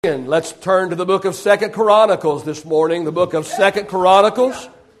And let's turn to the book of 2 Chronicles this morning. The book of 2 Chronicles.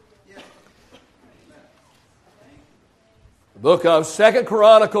 The book of 2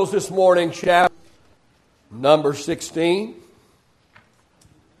 Chronicles this morning, chapter number 16.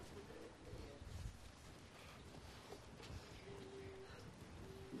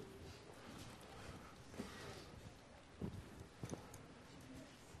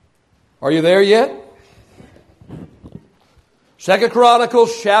 Are you there yet? 2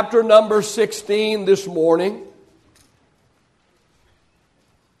 Chronicles chapter number 16 this morning.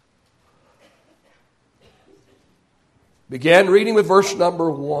 Began reading with verse number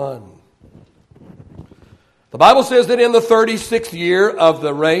 1. The Bible says that in the 36th year of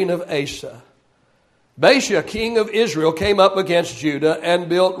the reign of Asa, Baasha, king of Israel, came up against Judah and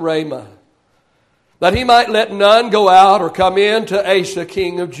built Ramah, that he might let none go out or come in to Asa,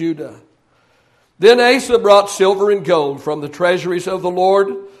 king of Judah. Then Asa brought silver and gold from the treasuries of the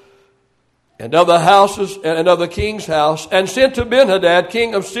Lord and of the houses and of the king's house, and sent to Benhadad,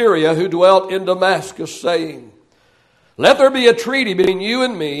 king of Syria, who dwelt in Damascus, saying, Let there be a treaty between you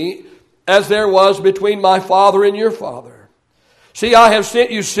and me, as there was between my father and your father. See, I have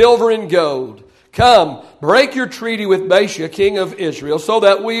sent you silver and gold. Come, break your treaty with Baasha, king of Israel, so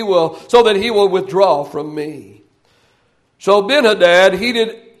that he will withdraw from me. So Benhadad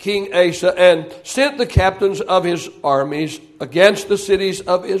heeded King Asa and sent the captains of his armies against the cities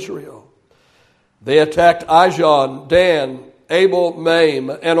of Israel. They attacked Ijon, Dan, Abel, Maim,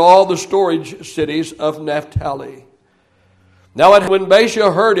 and all the storage cities of Naphtali. Now when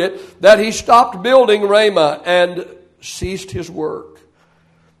Baasha heard it, that he stopped building Ramah and ceased his work.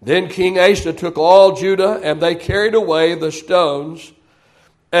 Then King Asa took all Judah, and they carried away the stones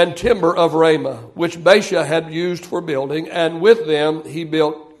and timber of Ramah, which Baasha had used for building, and with them he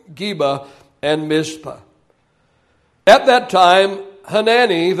built Geba and Mizpah. At that time,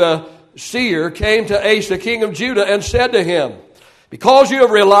 Hanani the seer came to Asa, king of Judah, and said to him, Because you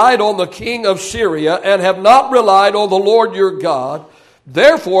have relied on the king of Syria and have not relied on the Lord your God,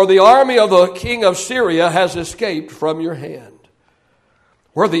 therefore the army of the king of Syria has escaped from your hand.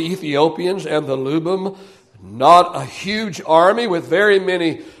 Were the Ethiopians and the Lubim not a huge army with very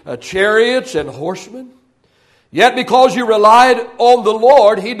many chariots and horsemen? Yet because you relied on the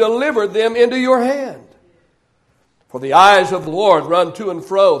Lord, he delivered them into your hand. For the eyes of the Lord run to and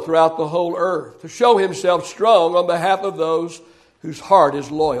fro throughout the whole earth, to show himself strong on behalf of those whose heart is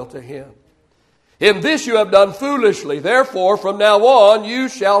loyal to him. In this you have done foolishly. Therefore, from now on you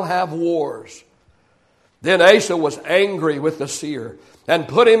shall have wars. Then Asa was angry with the seer and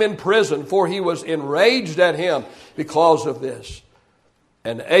put him in prison, for he was enraged at him because of this.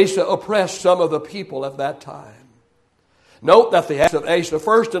 And Asa oppressed some of the people at that time. Note that the acts of Asa,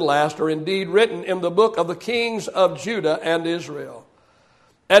 first and last, are indeed written in the book of the kings of Judah and Israel.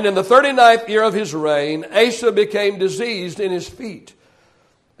 And in the 39th year of his reign, Asa became diseased in his feet,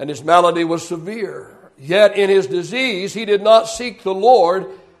 and his malady was severe. Yet in his disease he did not seek the Lord,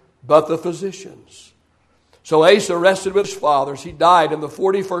 but the physicians. So Asa rested with his fathers. He died in the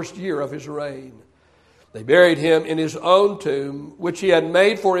 41st year of his reign. They buried him in his own tomb, which he had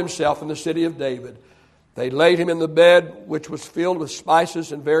made for himself in the city of David. They laid him in the bed, which was filled with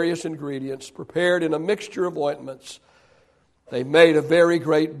spices and various ingredients, prepared in a mixture of ointments. They made a very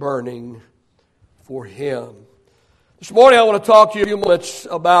great burning for him. This morning I want to talk to you a few minutes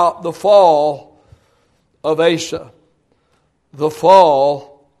about the fall of Asa. The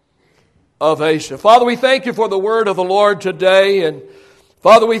fall of Asa. Father, we thank you for the word of the Lord today. And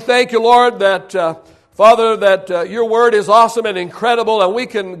Father, we thank you, Lord, that your word is awesome and incredible, and we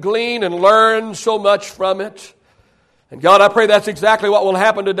can glean and learn so much from it. And God, I pray that's exactly what will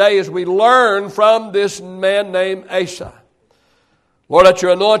happen today as we learn from this man named Asa. Lord, let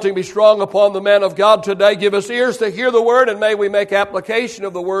your anointing be strong upon the man of God today. Give us ears to hear the word, and may we make application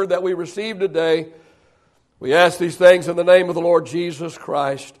of the word that we received today. We ask these things in the name of the Lord Jesus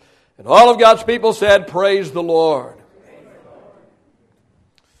Christ. And all of God's people said, Praise the Lord.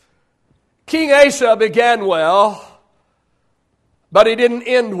 King Asa began well, but he didn't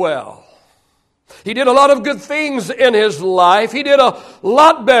end well. He did a lot of good things in his life. He did a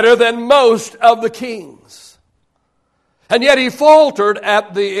lot better than most of the kings. And yet he faltered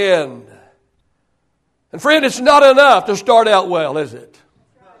at the end. And friend, it's not enough to start out well, is it?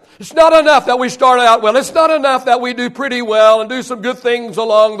 It's not enough that we start out well. It's not enough that we do pretty well and do some good things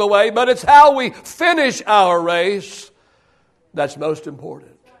along the way, but it's how we finish our race that's most important.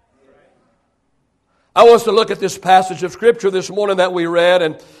 I want us to look at this passage of Scripture this morning that we read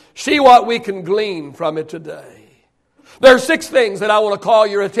and see what we can glean from it today. There are 6 things that I want to call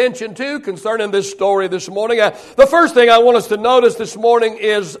your attention to concerning this story this morning. The first thing I want us to notice this morning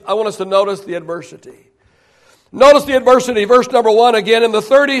is I want us to notice the adversity. Notice the adversity. Verse number 1 again. In the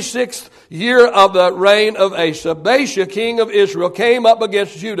 36th year of the reign of Asa, Baasha, king of Israel, came up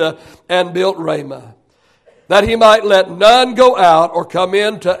against Judah and built Ramah, that he might let none go out or come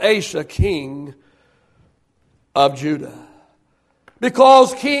in to Asa, king of Judah.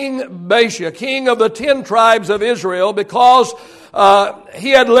 Because King Baasha, king of the 10 tribes of Israel, because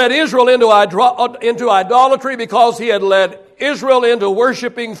he had led Israel into idolatry, because he had led Israel into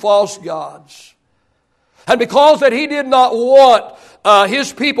worshiping false gods. And because that he did not want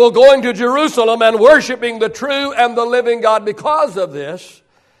his people going to Jerusalem and worshiping the true and the living God, because of this,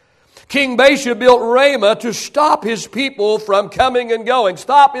 King Baasha built Ramah to stop his people from coming and going,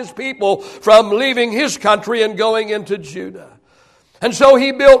 stop his people from leaving his country and going into Judah. And so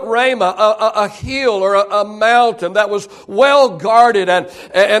he built Ramah, a hill or a mountain that was well guarded,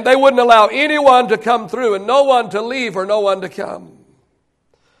 and they wouldn't allow anyone to come through and no one to leave or no one to come.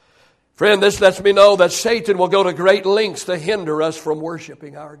 Friend, this lets me know that Satan will go to great lengths to hinder us from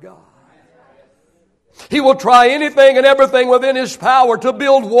worshiping our God. He will try anything and everything within his power to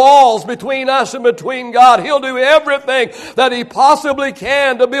build walls between us and between God. He'll do everything that he possibly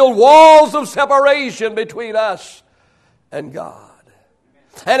can to build walls of separation between us and God.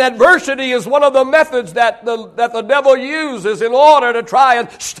 And adversity is one of the methods that the devil uses in order to try and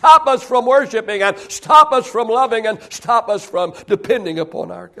stop us from worshiping and stop us from loving and stop us from depending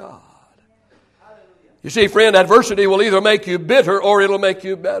upon our God. You see, friend, adversity will either make you bitter or it'll make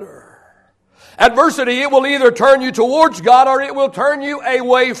you better. Adversity, it will either turn you towards God or it will turn you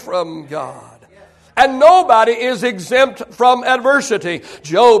away from God. And nobody is exempt from adversity.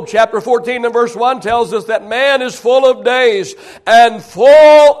 Job chapter 14 and verse 1 tells us that man is full of days and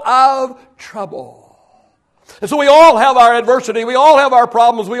full of trouble. And so we all have our adversity. We all have our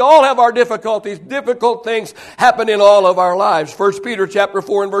problems. We all have our difficulties. Difficult things happen in all of our lives. 1 Peter chapter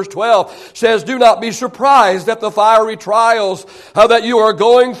 4 and verse 12 says, do not be surprised at the fiery trials that you are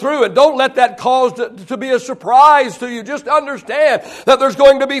going through. And don't let that cause to be a surprise to you. Just understand that there's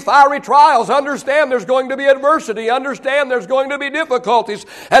going to be fiery trials. Understand there's going to be adversity. Understand there's going to be difficulties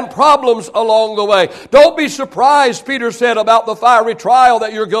and problems along the way. Don't be surprised, Peter said, about the fiery trial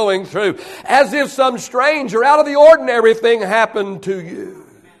that you're going through, as if some stranger out of the ordinary thing happened to you.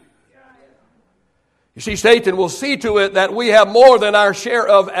 You see, Satan will see to it that we have more than our share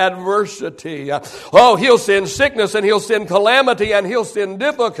of adversity. He'll send sickness and he'll send calamity and he'll send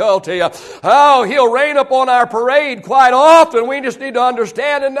difficulty. He'll rain upon our parade quite often. We just need to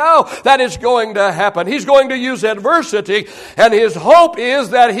understand and know that it's going to happen. He's going to use adversity, and his hope is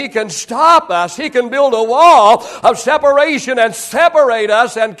that he can stop us. He can build a wall of separation and separate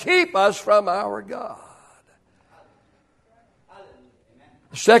us and keep us from our God.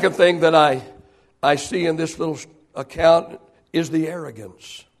 The second thing that I see in this little account is the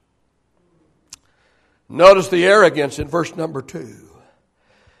arrogance. Notice the arrogance in verse number 2.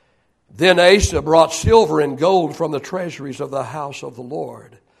 Then Asa brought silver and gold from the treasuries of the house of the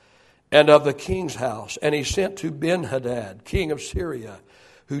Lord and of the king's house, and he sent to Ben-Hadad, king of Syria,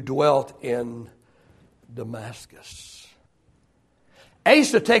 who dwelt in Damascus.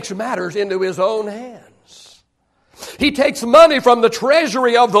 Asa takes matters into his own hands. He takes money from the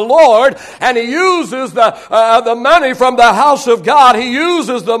treasury of the Lord, and he uses the money from the house of God. He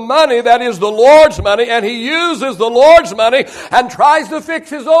uses the money that is the Lord's money, and he uses the Lord's money and tries to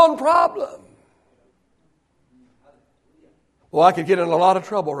fix his own problem. Well, I could get in a lot of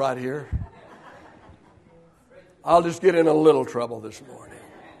trouble right here. I'll just get in a little trouble this morning.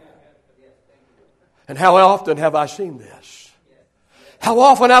 And how often have I seen this? How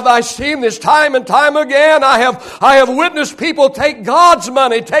often have I seen this time and time again? I have witnessed people take God's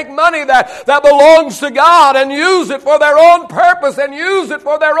money, take money that belongs to God and use it for their own purpose and use it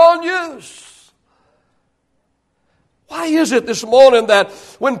for their own use. Why is it this morning that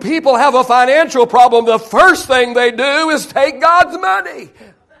when people have a financial problem, the first thing they do is take God's money?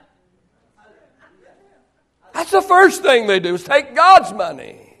 That's the first thing they do, is take God's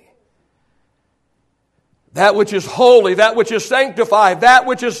money. That which is holy, that which is sanctified, that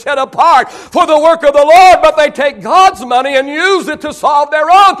which is set apart for the work of the Lord, but they take God's money and use it to solve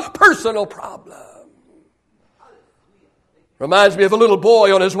their own personal problem. Reminds me of a little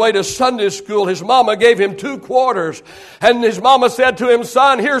boy on his way to Sunday school. His mama gave him 2 quarters. And his mama said to him,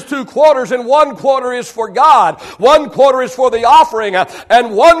 son, here's 2 quarters, and 1 quarter is for God. 1 quarter is for the offering,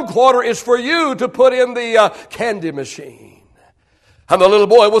 and 1 quarter is for you to put in the candy machine. And the little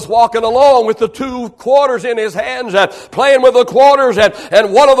boy was walking along with the 2 quarters in his hands and playing with the quarters,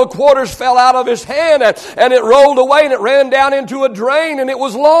 and one of the quarters fell out of his hand and it rolled away and it ran down into a drain and it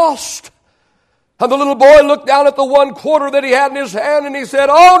was lost. And the little boy looked down at the 1 quarter that he had in his hand and he said,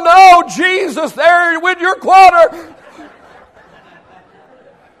 "Oh no, Jesus, there with your quarter."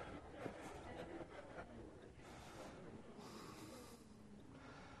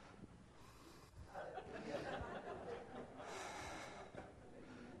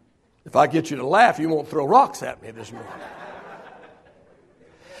 If I get you to laugh, you won't throw rocks at me this morning.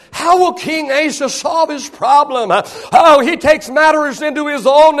 How will King Asa solve his problem? Oh, he takes matters into his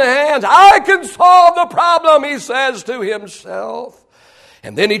own hands. I can solve the problem, he says to himself.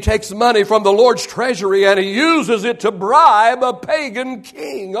 And then he takes money from the Lord's treasury and he uses it to bribe a pagan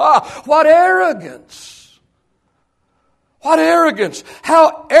king. Ah, what arrogance. What arrogance.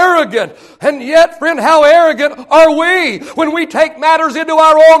 How arrogant. And yet, friend, how arrogant are we when we take matters into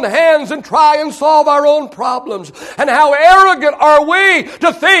our own hands and try and solve our own problems? And how arrogant are we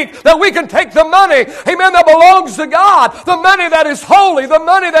to think that we can take the money, amen, that belongs to God, the money that is holy, the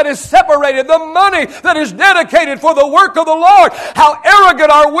money that is separated, the money that is dedicated for the work of the Lord. How arrogant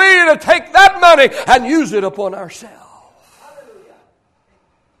are we to take that money and use it upon ourselves?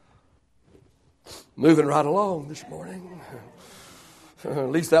 Moving right along this morning.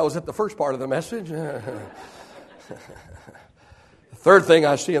 At least that was at the first part of the message. The third thing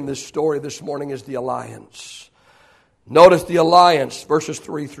I see in this story this morning is the alliance. Notice the alliance, verses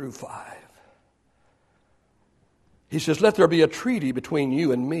 3 through 5. He says, "Let there be a treaty between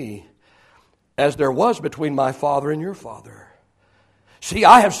you and me, as there was between my father and your father. See,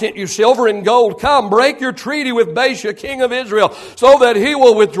 I have sent you silver and gold. Come, break your treaty with Baasha, king of Israel, so that he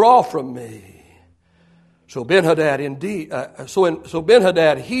will withdraw from me." So Ben-Hadad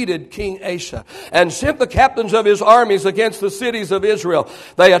heeded King Asa and sent the captains of his armies against the cities of Israel.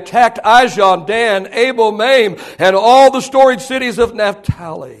 They attacked Ijon, Dan, Abel, Maim, and all the storied cities of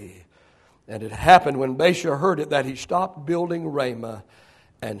Naphtali. And it happened when Baasha heard it that he stopped building Ramah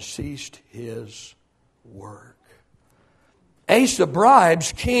and ceased his work. Asa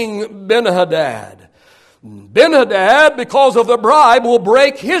bribes King Ben-Hadad. Ben-Hadad, because of the bribe, will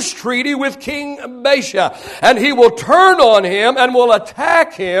break his treaty with King Baasha, and he will turn on him and will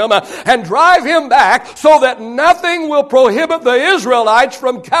attack him and drive him back so that nothing will prohibit the Israelites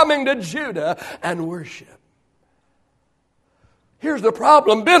from coming to Judah and worship. Here's the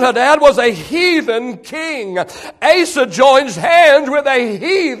problem. Ben-Hadad was a heathen king. Asa joins hands with a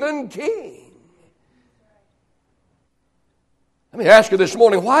heathen king. Let me ask you this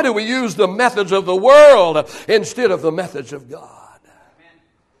morning, why do we use the methods of the world instead of the methods of God?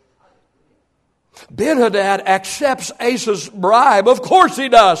 Ben-Hadad accepts Asa's bribe. Of course he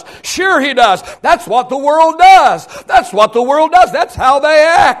does. Sure he does. That's what the world does. That's what the world does. That's how they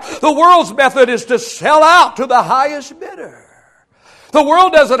act. The world's method is to sell out to the highest bidder. The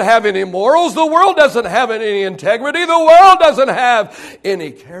world doesn't have any morals. The world doesn't have any integrity. The world doesn't have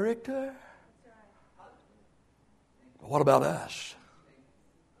any character. What about us?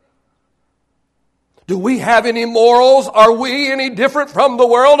 Do we have any morals? Are we any different from the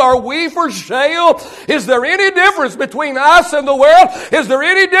world? Are we for sale? Is there any difference between us and the world? Is there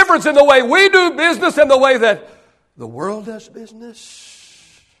any difference in the way we do business and the way that the world does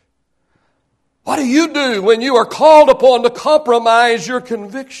business? What do you do when you are called upon to compromise your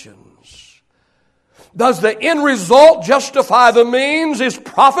convictions? Does the end result justify the means? Is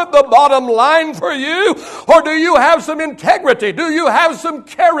profit the bottom line for you? Or do you have some integrity? Do you have some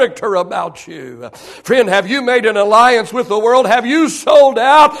character about you? Friend, have you made an alliance with the world? Have you sold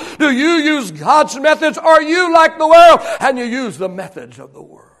out? Do you use God's methods? Are you like the world and you use the methods of the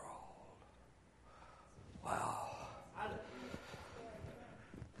world? Wow.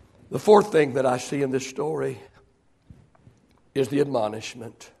 The fourth thing that I see in this story is the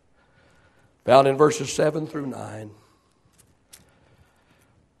admonishment. Found in verses 7 through 9.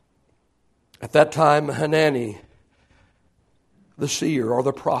 At that time, Hanani, the seer or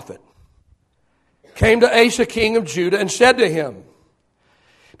the prophet, came to Asa, king of Judah, and said to him,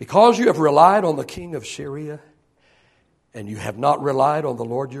 "Because you have relied on the king of Syria, and you have not relied on the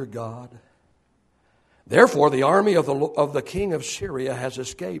Lord your God, therefore the army of the king of Syria has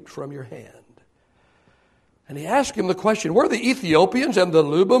escaped from your hand." And he asked him the question, "Were the Ethiopians and the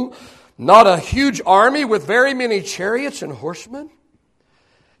Lubim not a huge army with very many chariots and horsemen?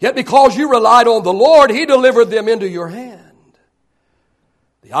 Yet because you relied on the Lord, he delivered them into your hand.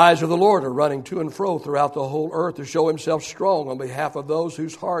 The eyes of the Lord are running to and fro throughout the whole earth to show himself strong on behalf of those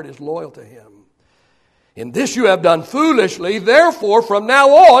whose heart is loyal to him. In this you have done foolishly, therefore from now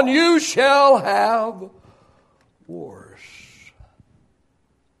on you shall have wars."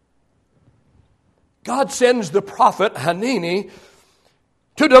 God sends the prophet Hanani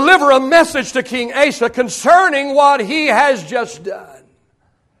to deliver a message to King Asa concerning what he has just done.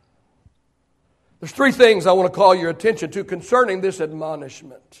 There's three things I want to call your attention to concerning this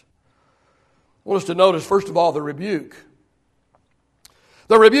admonishment. I want us to notice, first of all, the rebuke.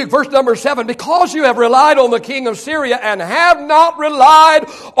 The rebuke, verse number 7, because you have relied on the king of Syria and have not relied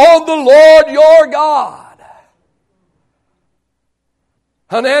on the Lord your God.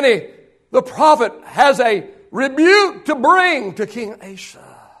 Hanani, the prophet, has a rebuke to bring to King Asa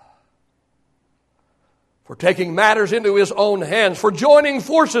for taking matters into his own hands, for joining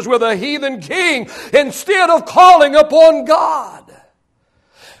forces with a heathen king instead of calling upon God.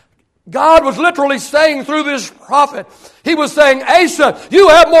 God was literally saying through this prophet, he was saying, Asa, you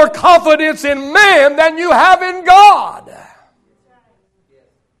have more confidence in man than you have in God.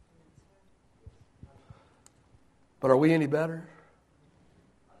 But are we any better?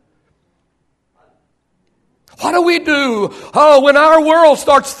 What do we do? Oh, when our world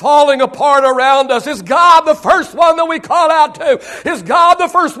starts falling apart around us, is God the first one that we call out to? Is God the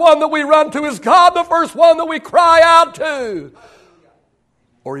first one that we run to? Is God the first one that we cry out to?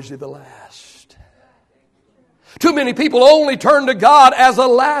 Or is he the last? Too many people only turn to God as a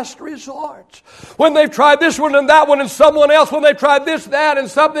last resort. When they've tried this one and that one and someone else, when they've tried this, that, and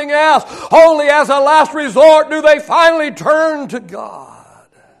something else, only as a last resort do they finally turn to God.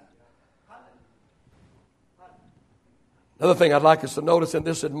 Another thing I'd like us to notice in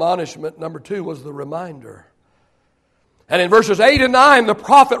this admonishment, number 2, was the reminder. And in verses 8 and 9, the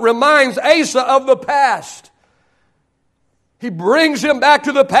prophet reminds Asa of the past. He brings him back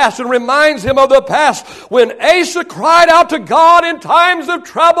to the past and reminds him of the past when Asa cried out to God in times of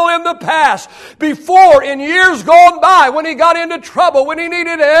trouble in the past. Before, in years gone by, when he got into trouble, when he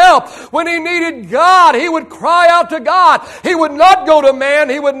needed help, when he needed God, he would cry out to God. He would not go to man.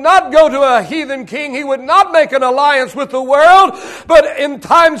 He would not go to a heathen king. He would not make an alliance with the world. But in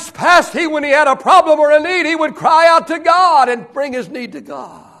times past, when he had a problem or a need, he would cry out to God and bring his need to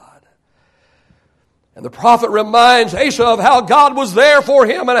God. And the prophet reminds Asa of how God was there for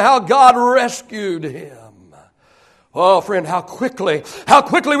him and how God rescued him. Oh, friend, how quickly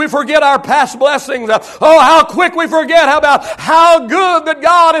we forget our past blessings. Oh, how quick we forget about how good that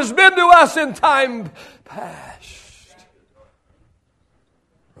God has been to us in time past.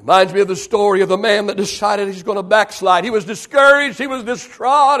 Reminds me of the story of the man that decided he's going to backslide. He was discouraged, he was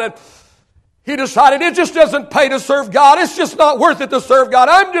distraught, and he decided it just doesn't pay to serve God. It's just not worth it to serve God.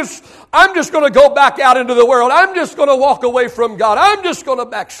 I'm just going to go back out into the world. I'm just going to walk away from God. I'm just going to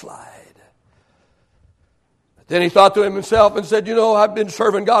backslide. But then he thought to himself and said, I've been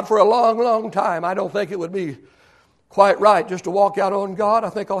serving God for a long, long time. I don't think it would be quite right just to walk out on God.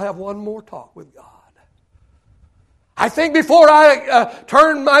 I think I'll have one more talk with God. I think before I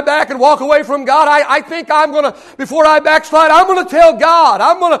turn my back and walk away from God, I think before I backslide, I'm going to tell God.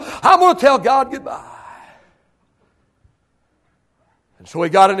 I'm going to tell God goodbye. And so he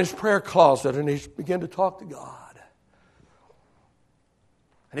got in his prayer closet and he began to talk to God.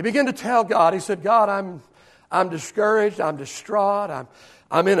 And he began to tell God, he said, God, I'm discouraged, I'm distraught,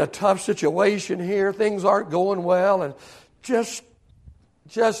 I'm in a tough situation here, things aren't going well, and just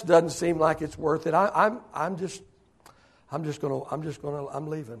doesn't seem like it's worth it. I'm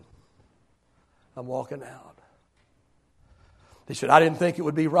leaving. I'm walking out. He said, I didn't think it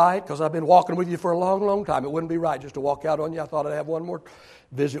would be right because I've been walking with you for a long, long time. It wouldn't be right just to walk out on you. I thought I'd have one more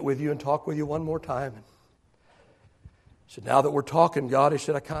visit with you and talk with you one more time. He said, now that we're talking, God, he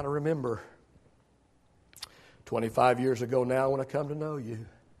said, I kind of remember 25 years ago now when I come to know you.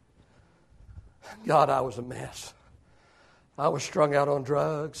 God, I was a mess. I was strung out on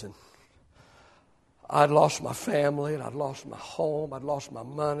drugs, and I'd lost my family, and I'd lost my home, I'd lost my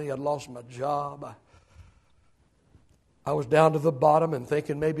money, I'd lost my job. I was down to the bottom and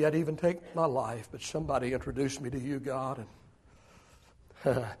thinking maybe I'd even take my life, but somebody introduced me to you, God,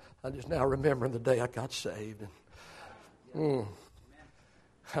 and I just now remembering the day I got saved. Oh,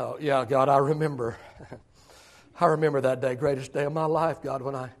 yeah, God, I remember that day, greatest day of my life, God,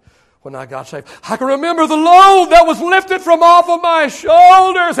 when I got saved. I can remember the load that was lifted from off of my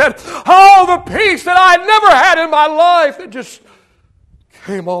shoulders and all the peace that I never had in my life. It just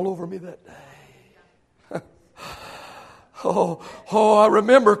came all over me that day. I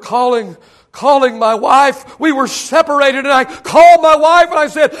remember calling my wife. We were separated, and I called my wife and I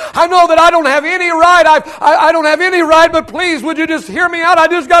said, I know that I don't have any right. I don't have any right, but please, would you just hear me out? I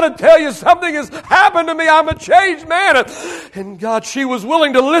just got to tell you, something has happened to me. I'm a changed man. And God, she was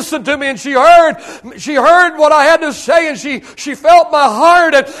willing to listen to me, and she heard what I had to say, and she felt my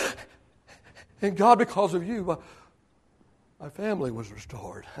heart. And God, because of you, my family was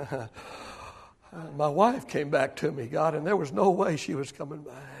restored. My wife came back to me, God, and there was no way she was coming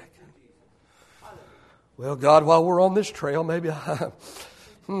back. Well, God, while we're on this trail, maybe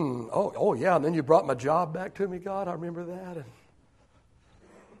oh yeah, and then you brought my job back to me, God. I remember that.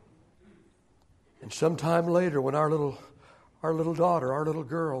 And sometime later, when our little daughter, our little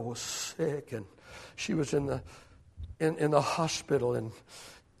girl, was sick, and she was in the hospital in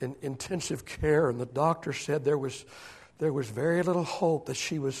intensive care, and the doctor said there was very little hope that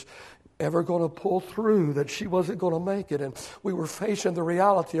she was ever going to pull through, that she wasn't going to make it. And we were facing the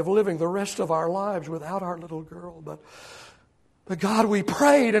reality of living the rest of our lives without our little girl. But God, we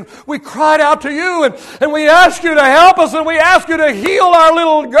prayed and we cried out to you, and we asked you to help us, and we asked you to heal our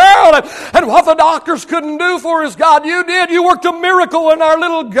little girl. And what the doctors couldn't do for us, God, you did. You worked a miracle in our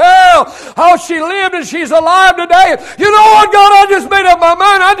little girl. How she lived, and she's alive today. You know what, God, I just made up my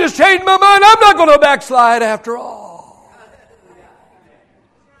mind. I just changed my mind. I'm not going to backslide after all.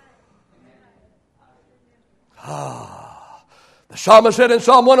 The psalmist said in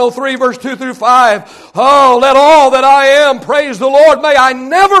Psalm 103, verse 2 through 5, oh, let all that I am praise the Lord. May I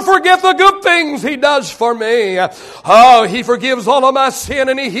never forget the good things He does for me. Oh, He forgives all of my sin,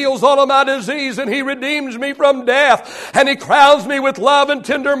 and He heals all of my disease, and He redeems me from death, and He crowns me with love and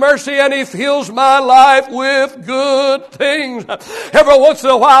tender mercy, and He fills my life with good things. Every once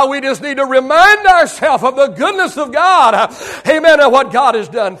in a while, we just need to remind ourselves of the goodness of God. Amen, and what God has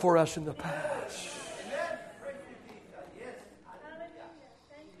done for us in the past.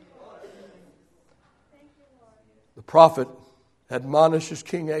 The prophet admonishes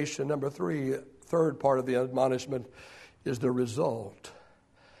King Asa. Number 3, third part of the admonishment is the result.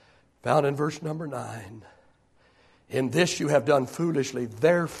 Found in verse number 9. In this you have done foolishly,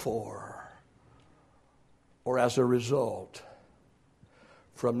 therefore, or as a result,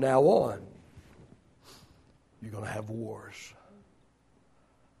 from now on, you're going to have wars.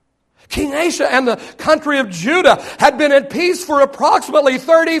 King Asa and the country of Judah had been at peace for approximately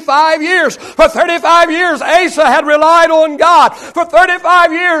 35 years. For 35 years, Asa had relied on God. For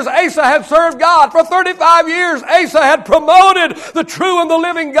 35 years, Asa had served God. For 35 years, Asa had promoted the true and the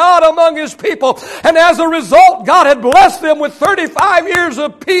living God among his people. And as a result, God had blessed them with 35 years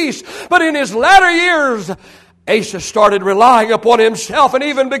of peace. But in his latter years, Asa started relying upon himself and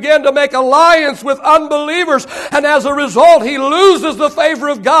even began to make alliance with unbelievers. And as a result, he loses the favor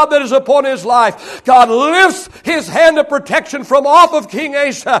of God that is upon his life. God lifts His hand of protection from off of King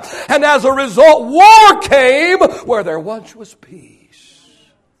Asa. And as a result, war came where there once was peace.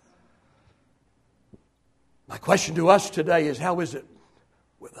 My question to us today is, how is it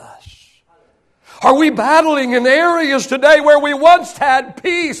with us? Are we battling in areas today where we once had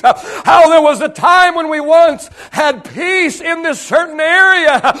peace? How there was a time when we once had peace in this certain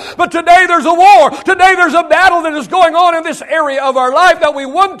area, but today there's a war. Today there's a battle that is going on in this area of our life that we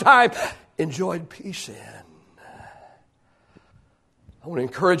one time enjoyed peace in. I want to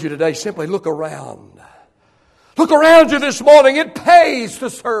encourage you today, simply look around. Look around you this morning. It pays to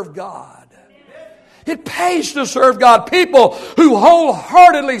serve God. It pays to serve God. People who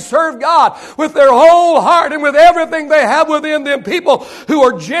wholeheartedly serve God with their whole heart and with everything they have within them. People who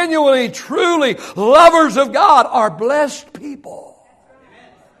are genuinely, truly lovers of God are blessed people.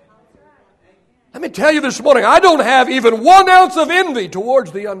 Let me tell you this morning, I don't have even 1 ounce of envy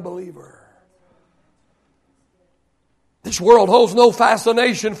towards the unbeliever. This world holds no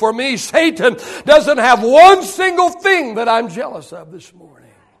fascination for me. Satan doesn't have one single thing that I'm jealous of this morning.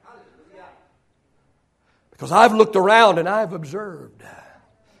 Because I've looked around and I've observed.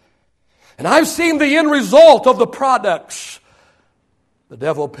 And I've seen the end result of the products the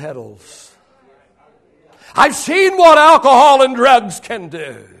devil peddles. I've seen what alcohol and drugs can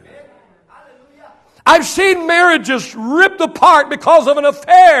do. I've seen marriages ripped apart because of an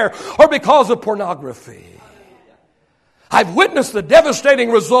affair or because of pornography. I've witnessed the devastating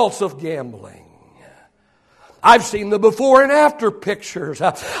results of gambling. I've seen the before and after pictures.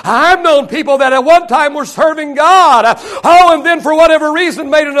 I've known people that at one time were serving God. And then for whatever reason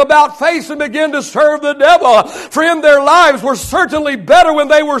made an about face and began to serve the devil. Friend, their lives were certainly better when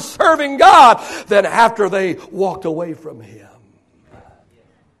they were serving God than after they walked away from Him.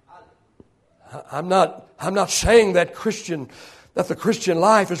 I'm not saying that the Christian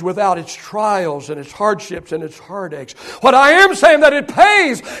life is without its trials and its hardships and its heartaches. What I am saying that it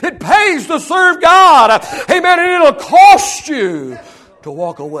pays to serve God. Amen. And it'll cost you to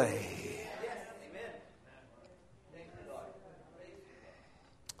walk away.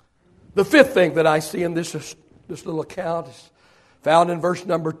 The fifth thing that I see in this little account is found in verse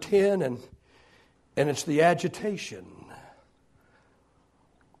number 10, and it's the agitation.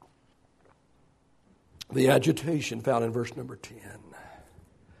 The agitation found in verse number 10.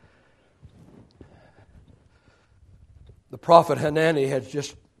 The prophet Hanani had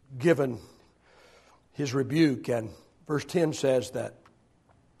just given his rebuke, and verse 10 says that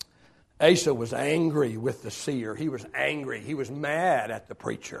Asa was angry with the seer. He was angry. He was mad at the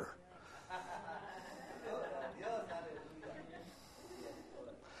preacher.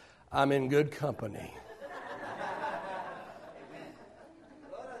 I'm in good company.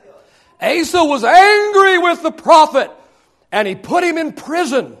 Asa was angry with the prophet, and he put him in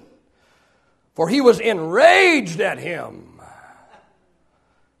prison, for he was enraged at him.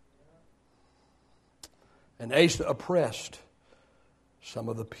 And Asa oppressed some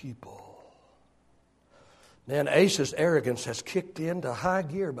of the people. Man, Asa's arrogance has kicked into high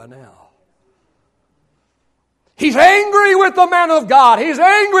gear by now. He's angry with the man of God. He's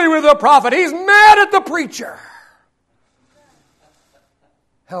angry with the prophet. He's mad at the preacher.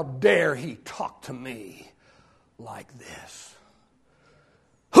 How dare he talk to me like this?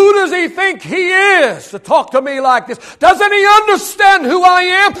 Who does he think he is to talk to me like this? Doesn't he understand who I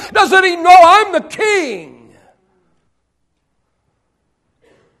am? Doesn't he know I'm the king?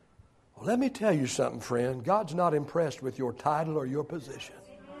 Well, let me tell you something, friend. God's not impressed with your title or your position.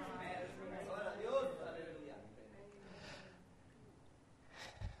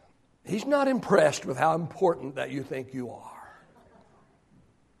 He's not impressed with how important that you think you are.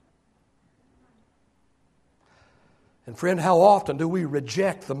 And friend, how often do we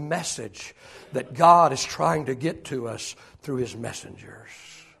reject the message that God is trying to get to us through His messengers?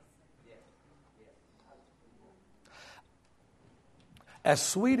 As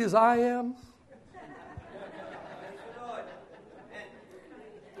sweet as I am,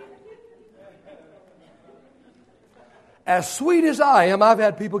 I've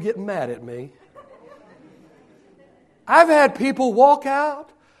had people get mad at me. I've had people walk out.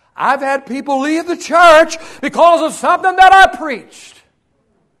 I've had people leave the church because of something that I preached.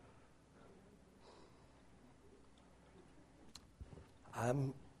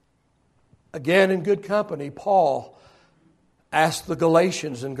 I'm again in good company. Paul asked the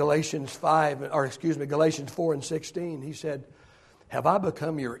Galatians in Galatians 4 and 16. He said, "Have I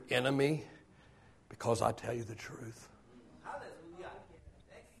become your enemy because I tell you the truth?"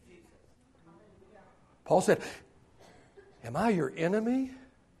 Paul said, "Am I your enemy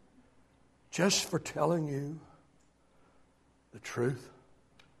just for telling you the truth?"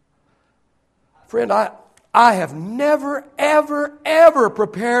 Friend, I have never, ever, ever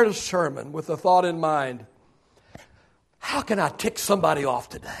prepared a sermon with the thought in mind, how can I tick somebody off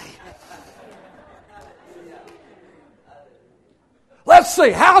today? Let's see,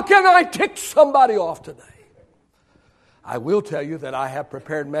 how can I tick somebody off today? I will tell you that I have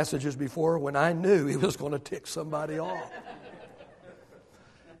prepared messages before when I knew he was going to tick somebody off.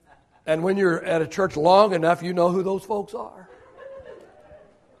 And when you're at a church long enough, you know who those folks are.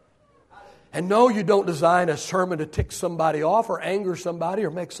 And no, you don't design a sermon to tick somebody off or anger somebody or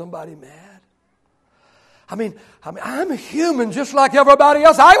make somebody mad. I mean, I'm a human just like everybody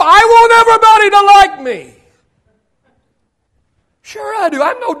else. I want everybody to like me. Sure I do.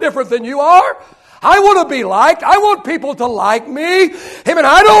 I'm no different than you are. I want to be liked. I want people to like me.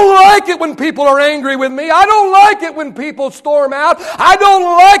 I don't like it when people are angry with me. I don't like it when people storm out. I don't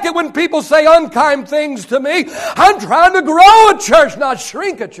like it when people say unkind things to me. I'm trying to grow a church, not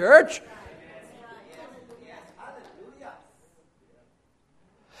shrink a church.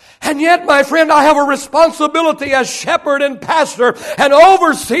 And yet, my friend, I have a responsibility as shepherd and pastor and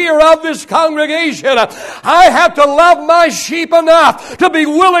overseer of this congregation. I have to love my sheep enough to be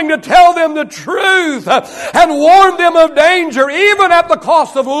willing to tell them the truth and warn them of danger, even at the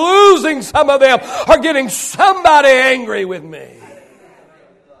cost of losing some of them or getting somebody angry with me.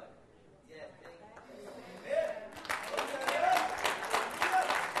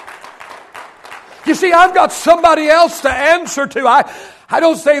 You see, I've got somebody else to answer to. I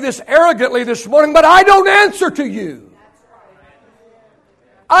don't say this arrogantly this morning, but I don't answer to you.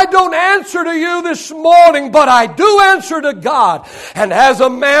 I don't answer to you this morning, but I do answer to God. And as a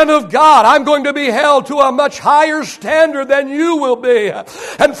man of God, I'm going to be held to a much higher standard than you will be.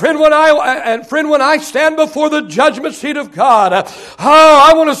 And friend, when I stand before the judgment seat of God,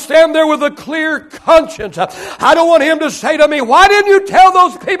 I want to stand there with a clear conscience. I don't want Him to say to me, "Why didn't you tell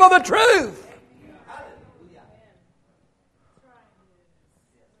those people the truth?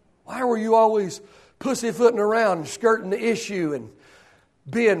 Why were you always pussyfooting around and skirting the issue and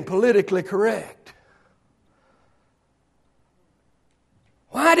being politically correct?"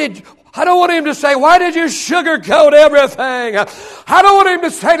 I don't want Him to say, "Why did you sugarcoat everything?" I don't want Him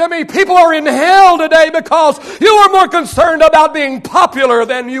to say to me, "People are in hell today because you were more concerned about being popular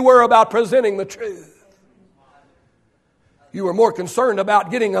than you were about presenting the truth." You were more concerned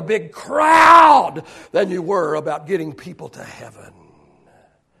about getting a big crowd than you were about getting people to heaven.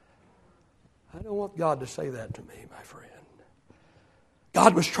 I don't want God to say that to me, my friend.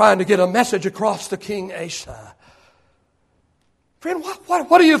 God was trying to get a message across to King Asa. Friend,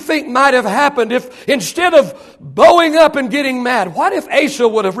 what do you think might have happened if instead of bowing up and getting mad, what if Asa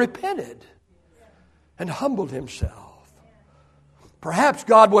would have repented and humbled himself? Perhaps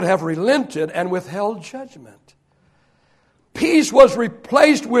God would have relented and withheld judgment. Peace was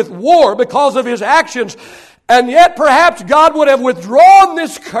replaced with war because of his actions. And yet perhaps God would have withdrawn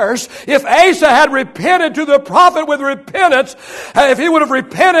this curse if Asa had repented to the prophet with repentance, if he would have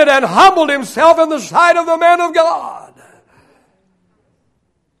repented and humbled himself in the sight of the man of God.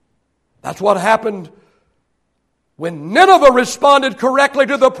 That's what happened when Nineveh responded correctly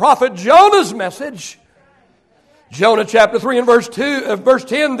to the prophet Jonah's message. Jonah chapter 3 and verse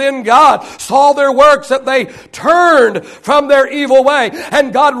 10, then God saw their works, that they turned from their evil way.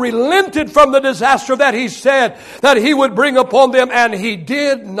 And God relented from the disaster that He said that He would bring upon them, and He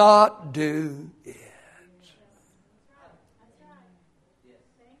did not do it.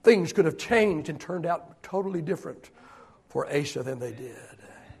 Things could have changed and turned out totally different for Asa than they did.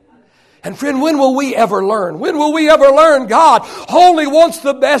 And friend, when will we ever learn? When will we ever learn God only wants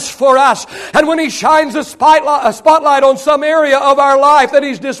the best for us? And when He shines a spotlight on some area of our life that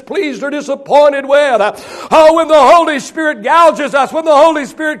He's displeased or disappointed with, when the Holy Spirit gouges us, when the Holy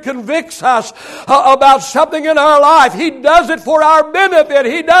Spirit convicts us about something in our life, He does it for our benefit.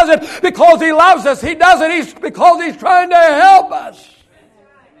 He does it because He loves us. He does it because He's trying to help us.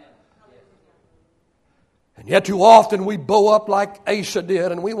 And yet too often we bow up like Asa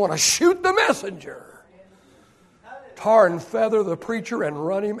did and we want to shoot the messenger. Tar and feather the preacher and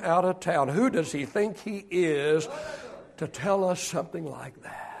run him out of town. Who does he think he is to tell us something like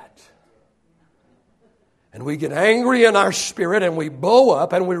that? And we get angry in our spirit and we bow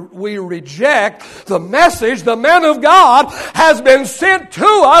up and we reject the message the man of God has been sent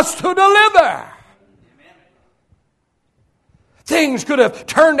to us to deliver. Things could have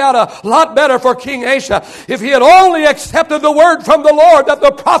turned out a lot better for King Asa if he had only accepted the word from the Lord that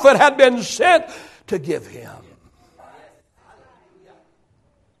the prophet had been sent to give him.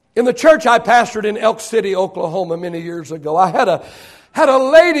 In the church I pastored in Elk City, Oklahoma many years ago, I had a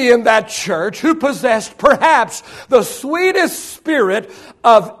lady in that church who possessed perhaps the sweetest spirit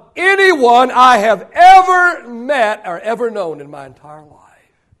of anyone I have ever met or ever known in my entire life.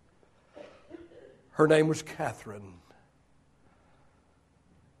 Her name was Catherine.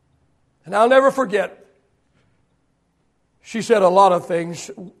 And I'll never forget, she said a lot of things.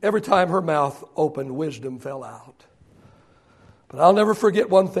 Every time her mouth opened, wisdom fell out. But I'll never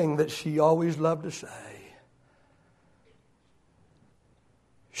forget one thing that she always loved to say.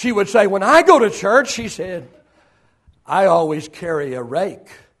 She would say, when I go to church, she said, I always carry a rake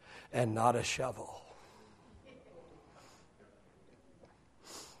and not a shovel.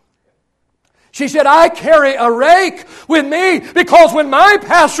 She said, I carry a rake with me because when my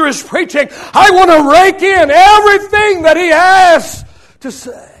pastor is preaching, I want to rake in everything that he has to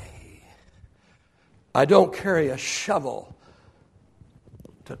say. I don't carry a shovel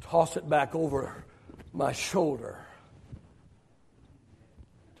to toss it back over my shoulder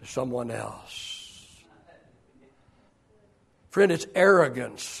to someone else. Friend, it's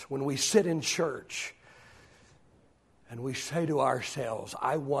arrogance when we sit in church and we say to ourselves,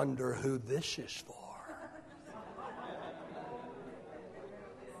 I wonder who this is for.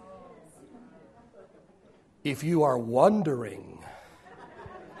 If you are wondering,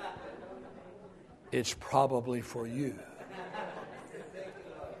 it's probably for you.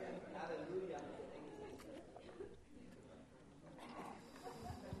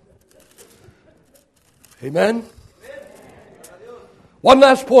 Amen? One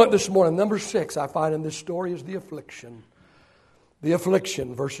last point this morning, number 6, I find in this story is the affliction. The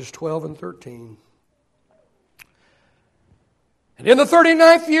affliction, verses 12 and 13. And in the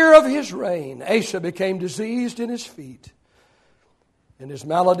 39th year of his reign, Asa became diseased in his feet, and his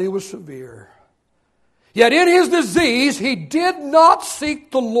malady was severe. Yet in his disease he did not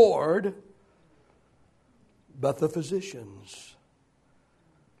seek the Lord, but the physicians.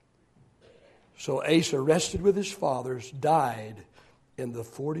 So Asa rested with his fathers, died in the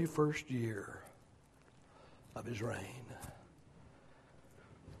 41st year of his reign.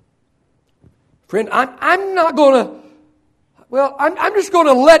 Friend, I'm not going to, I'm just going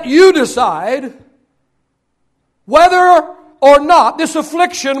to let you decide whether or not this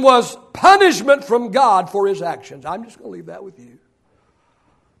affliction was punishment from God for his actions. I'm just going to leave that with you.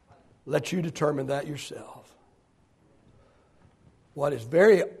 Let you determine that yourself. What is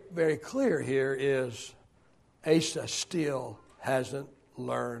very, very clear here is Asa still hasn't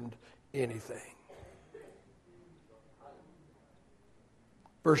learned anything.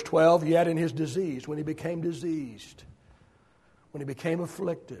 Verse 12, yet in his disease, when he became diseased, when he became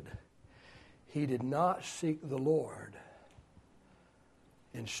afflicted, he did not seek the Lord.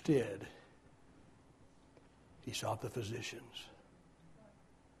 Instead, he sought the physicians.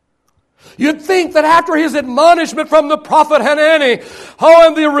 You'd think that after his admonishment from the prophet Hanani,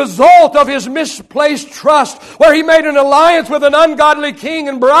 and the result of his misplaced trust, where he made an alliance with an ungodly king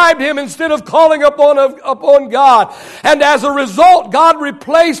and bribed him instead of calling upon God, and as a result, God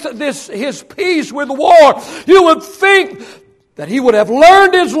replaced his peace with war, you would think that he would have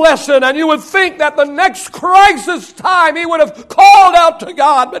learned his lesson, and you would think that the next crisis time he would have called out to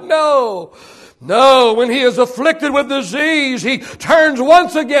God, but no. No, when he is afflicted with disease, he turns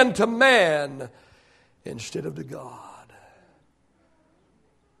once again to man instead of to God.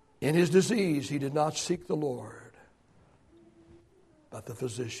 In his disease, he did not seek the Lord, but the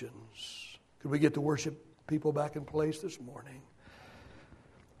physicians. Could we get the worship people back in place this morning?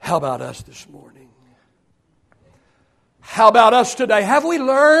 How about us this morning? How about us today? Have we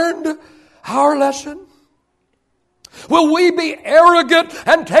learned our lesson? Will we be arrogant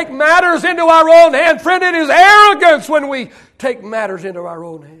and take matters into our own hands? Friend, it is arrogance when we take matters into our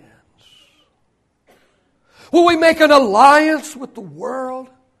own hands. Will we make an alliance with the world?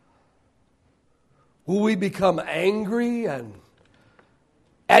 Will we become angry and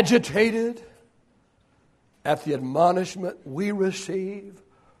agitated at the admonishment we receive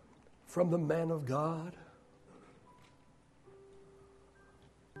from the man of God?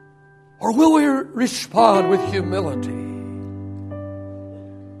 Or will we respond with humility and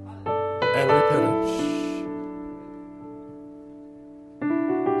repentance?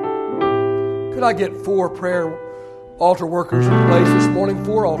 Could I get 4 prayer altar workers in place this morning?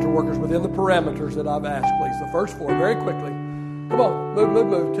 4 altar workers within the parameters that I've asked, please. The first 4, very quickly. Come on,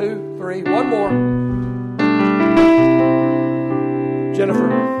 move. 2, 3, one more.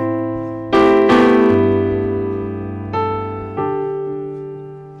 Jennifer.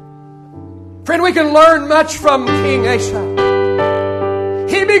 Friend, we can learn much from King Asa.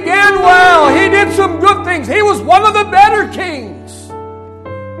 He began well. He did some good things. He was one of the better kings.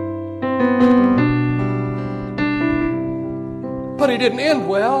 But he didn't end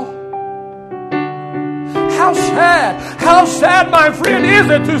well. How sad, my friend, is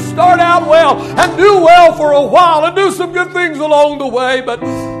it to start out well and do well for a while and do some good things along the way, but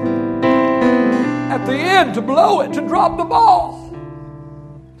at the end to blow it, to drop the ball,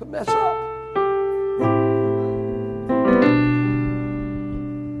 to mess up.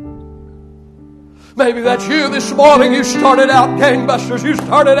 Maybe that's you this morning. You started out gangbusters. You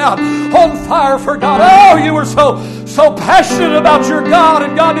started out on fire for God. Oh, you were so passionate about your God,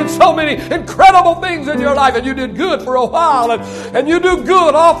 and God did so many incredible things in your life, and you did good for a while, and you do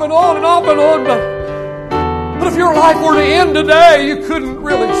good off and on and off and on. But if your life were to end today, you couldn't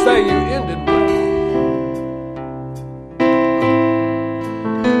really say you ended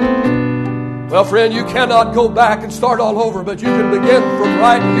well. Well, friend, you cannot go back and start all over, but you can begin from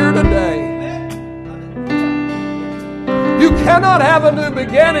right here today. You cannot have a new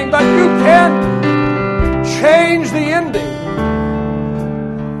beginning, but you can change the ending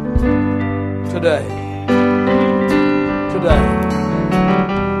today.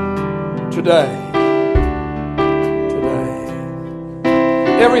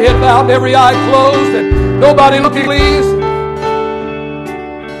 Every head bowed and every eye closed and nobody looking, please.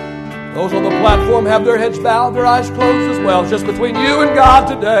 Those on the platform have their heads bowed, their eyes closed as well. It's just between you and God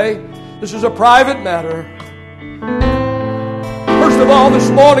today. This is a private matter. First of all, this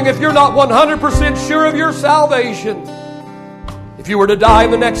morning, if you're not 100% sure of your salvation, if you were to die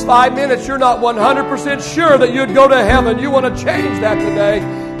in the next 5 minutes, you're not 100% sure that you'd go to heaven. You want to change that today.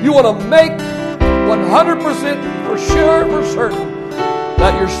 You want to make 100% for sure, for certain,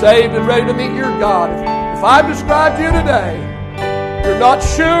 that you're saved and ready to meet your God. If I've described you today, you're not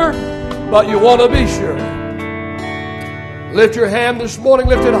sure, but you want to be sure. Lift your hand this morning,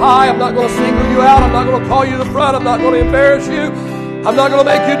 lift it high. I'm not going to single you out. I'm not going to call you to the front. I'm not going to embarrass you. I'm not going to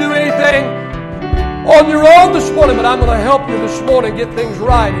make you do anything on your own this morning, but I'm going to help you this morning get things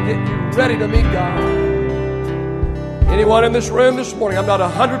right and get you ready to meet God. Anyone in this room this morning, I'm not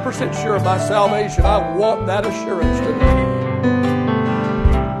 100% sure of my salvation. I want that assurance today.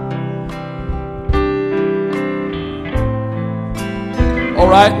 All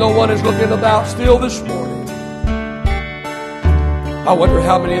right, no one is looking about still this morning. I wonder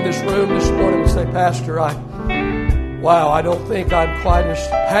how many in this room this morning would say, Pastor, I don't think I'm quite as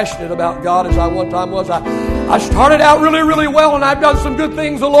passionate about God as I one time was. I started out really, really well, and I've done some good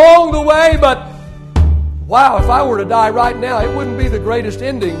things along the way, but wow, if I were to die right now, it wouldn't be the greatest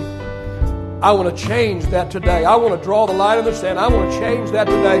ending. I want to change that today. I want to draw the line in the sand. I want to change that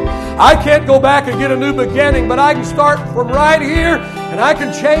today. I can't go back and get a new beginning, but I can start from right here and I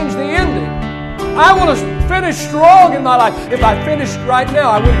can change the ending. I want to finish strong in my life. If I finished right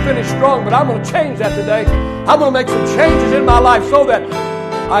now, I wouldn't finish strong, but I'm going to change that today. I'm going to make some changes in my life so that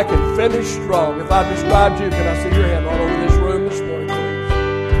I can finish strong. If I described you, can I see your hand all over this room this morning,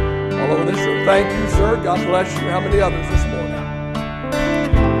 please? All over this room. Thank you, sir. God bless you. How many others this morning?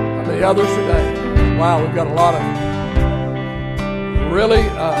 How many others today? Wow, we've got a lot of really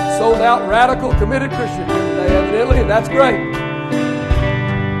sold out, radical, committed Christians here today, evidently, and that's great.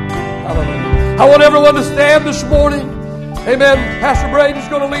 Hallelujah. I want everyone to stand this morning. Amen. Pastor Braden's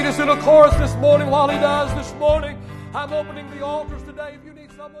going to lead us in a chorus this morning. While he does this morning, I'm opening the altars today. If you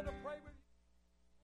need someone to